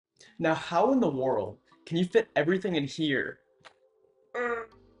Now, how in the world can you fit everything in here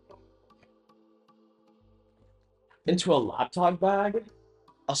into a laptop bag,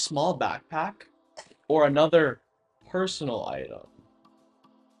 a small backpack, or another personal item?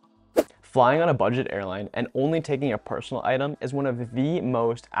 Flying on a budget airline and only taking a personal item is one of the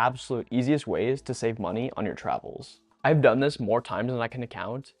most absolute easiest ways to save money on your travels. I've done this more times than I can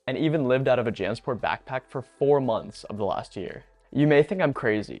count, and even lived out of a JanSport backpack for 4 months of the last year. You may think I'm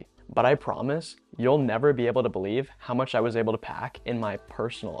crazy, but I promise you'll never be able to believe how much I was able to pack in my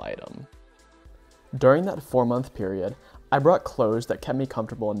personal item. During that 4-month period, I brought clothes that kept me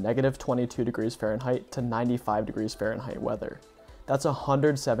comfortable in -22 degrees Fahrenheit to 95 degrees Fahrenheit weather. That's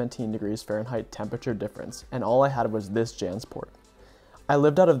 117 degrees Fahrenheit temperature difference, and all I had was this JanSport. I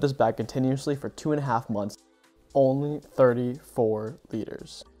lived out of this bag continuously for 2.5 months, only 34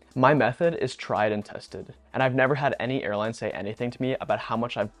 liters. My method is tried and tested, and I've never had any airline say anything to me about how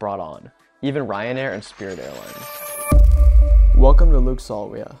much I've brought on, even RyanAir and Spirit Airlines. Welcome to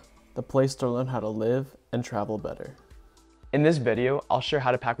Luxuria, the place to learn how to live and travel better. In this video, I'll share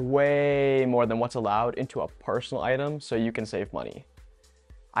how to pack way more than what's allowed into a personal item so you can save money.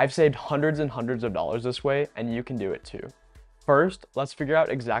 I've saved hundreds and hundreds of dollars this way, and you can do it too. First, let's figure out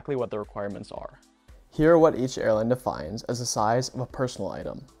exactly what the requirements are. Here are what each airline defines as the size of a personal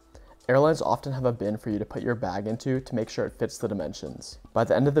item. Airlines often have a bin for you to put your bag into to make sure it fits the dimensions. By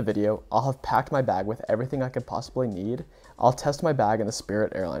the end of the video, I'll have packed my bag with everything I could possibly need. I'll test my bag in the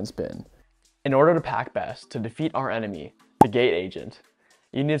Spirit Airlines bin. In order to pack best to defeat our enemy, the gate agent,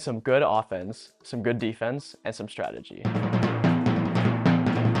 you need some good offense, some good defense, and some strategy.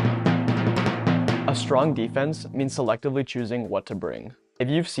 A strong defense means selectively choosing what to bring. If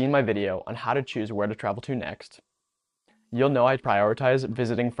you've seen my video on how to choose where to travel to next, you'll know I prioritize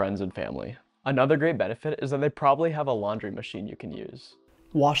visiting friends and family. Another great benefit is that they probably have a laundry machine you can use.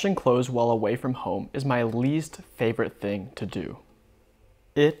 Washing clothes while away from home is my least favorite thing to do.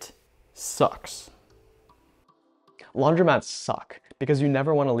 It sucks. Laundromats suck because you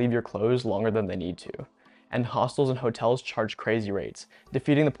never want to leave your clothes longer than they need to, and hostels and hotels charge crazy rates,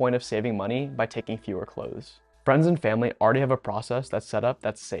 defeating the point of saving money by taking fewer clothes. Friends and family already have a process that's set up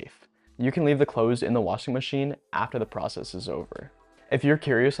that's safe. You can leave the clothes in the washing machine after the process is over. If you're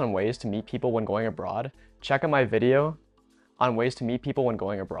curious on ways to meet people when going abroad, check out my video on ways to meet people when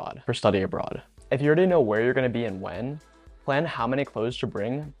going abroad for study abroad. If you already know where you're going to be and when, plan how many clothes to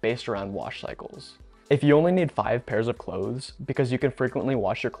bring based around wash cycles. If you only need 5 pairs of clothes because you can frequently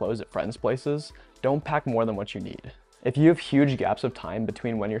wash your clothes at friends' places, don't pack more than what you need. If you have huge gaps of time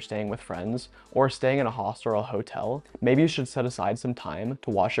between when you're staying with friends or staying in a hostel or a hotel, maybe you should set aside some time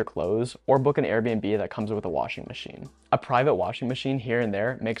to wash your clothes or book an Airbnb that comes with a washing machine. A private washing machine here and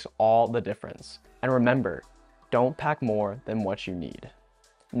there makes all the difference. And remember, don't pack more than what you need.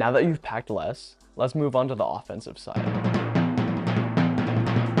 Now that you've packed less, let's move on to the offensive side.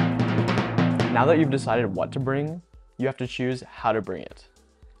 Now that you've decided what to bring, you have to choose how to bring it.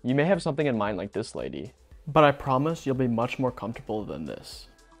 You may have something in mind like this lady, but I promise you'll be much more comfortable than this.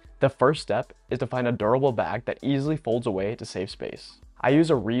 The first step is to find a durable bag that easily folds away to save space. I use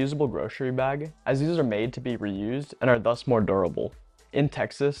a reusable grocery bag, as these are made to be reused and are thus more durable. In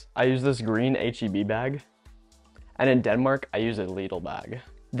Texas, I use this green HEB bag, and in Denmark, I use a Lidl bag.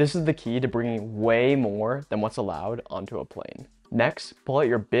 This is the key to bringing way more than what's allowed onto a plane. Next, pull out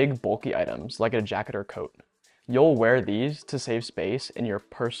your big bulky items like a jacket or coat. You'll wear these to save space in your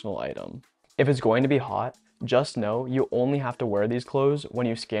personal item. If it's going to be hot, just know you only have to wear these clothes when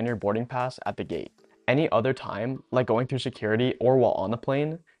you scan your boarding pass at the gate. Any other time, like going through security or while on the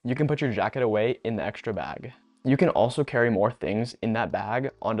plane, you can put your jacket away in the extra bag. You can also carry more things in that bag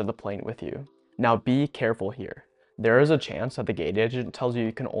onto the plane with you. Now be careful here. There is a chance that the gate agent tells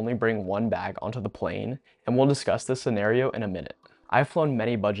you can only bring 1 bag onto the plane, and we'll discuss this scenario in a minute. I've flown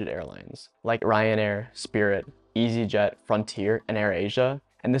many budget airlines, like RyanAir, Spirit, EasyJet, Frontier, and AirAsia,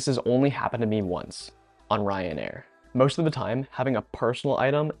 and this has only happened to me once, on RyanAir. Most of the time, having a personal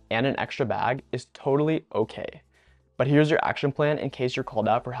item and an extra bag is totally okay. But here's your action plan in case you're called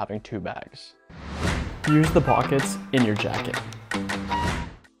out for having 2 bags. Use the pockets in your jacket.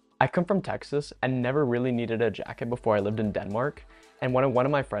 I come from Texas and never really needed a jacket before I lived in Denmark, and when one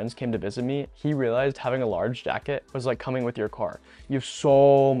of my friends came to visit me, he realized having a large jacket was like coming with your car. You have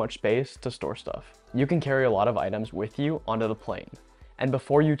so much space to store stuff. You can carry a lot of items with you onto the plane. And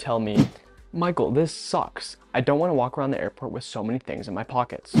before you tell me, Michael, this sucks, I don't want to walk around the airport with so many things in my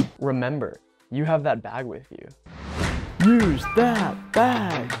pockets. Remember, you have that bag with you. Use that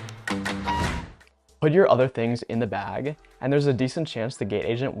bag! Put your other things in the bag, and there's a decent chance the gate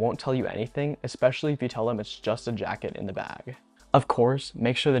agent won't tell you anything, especially if you tell them it's just a jacket in the bag. Of course,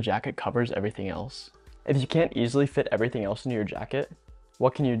 make sure the jacket covers everything else. If you can't easily fit everything else into your jacket,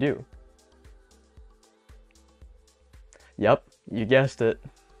 what can you do? Yep, you guessed it.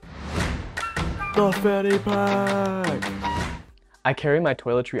 The fanny pack! I carry my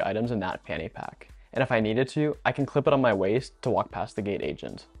toiletry items in that fanny pack, and if I needed to, I can clip it on my waist to walk past the gate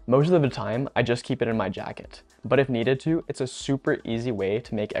agent. Most of the time, I just keep it in my jacket, but if needed to, it's a super easy way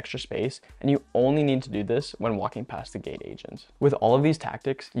to make extra space, and you only need to do this when walking past the gate agent. With all of these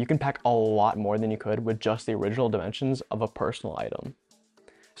tactics, you can pack a lot more than you could with just the original dimensions of a personal item.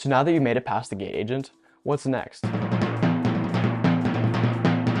 So now that you made it past the gate agent, what's next?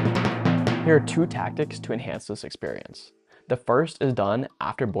 Here are 2 tactics to enhance this experience. The first is done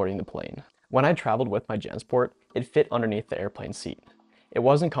after boarding the plane. When I traveled with my JanSport, it fit underneath the airplane seat. It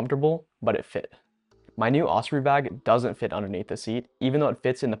wasn't comfortable, but it fit. My new Osprey bag doesn't fit underneath the seat, even though it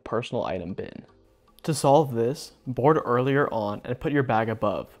fits in the personal item bin. To solve this, board earlier on and put your bag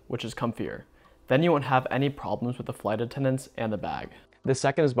above, which is comfier. Then you won't have any problems with the flight attendants and the bag. The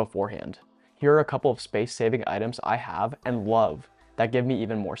second is beforehand. Here are a couple of space-saving items I have and love that give me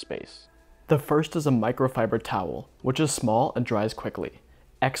even more space. The first is a microfiber towel, which is small and dries quickly.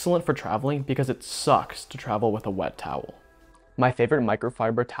 Excellent for traveling because it sucks to travel with a wet towel. My favorite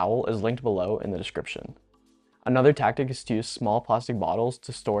microfiber towel is linked below in the description. Another tactic is to use small plastic bottles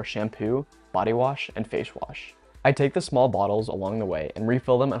to store shampoo, body wash, and face wash. I take the small bottles along the way and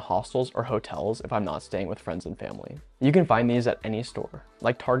refill them at hostels or hotels if I'm not staying with friends and family. You can find these at any store,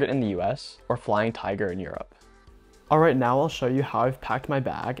 like Target in the US or Flying Tiger in Europe. Alright, now I'll show you how I've packed my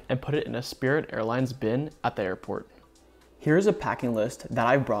bag and put it in a Spirit Airlines bin at the airport. Here's a packing list that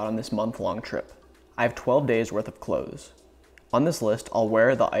I've brought on this month-long trip. I have 12 days worth of clothes. On this list, I'll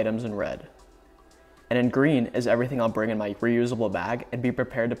wear the items in red. And in green is everything I'll bring in my reusable bag and be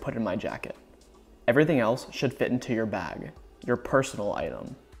prepared to put in my jacket. Everything else should fit into your bag, your personal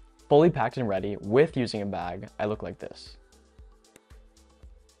item. Fully packed and ready with using a bag, I look like this.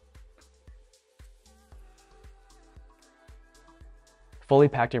 Fully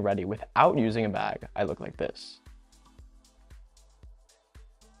packed and ready without using a bag, I look like this.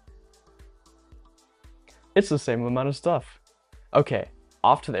 It's the same amount of stuff. Okay,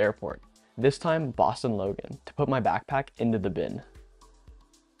 off to the airport. This time Boston Logan to put my backpack into the bin.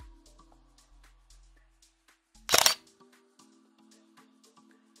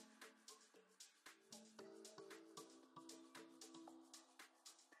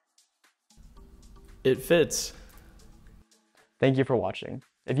 It fits. Thank you for watching.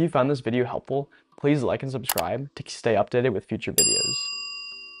 If you found this video helpful, please like and subscribe to stay updated with future videos.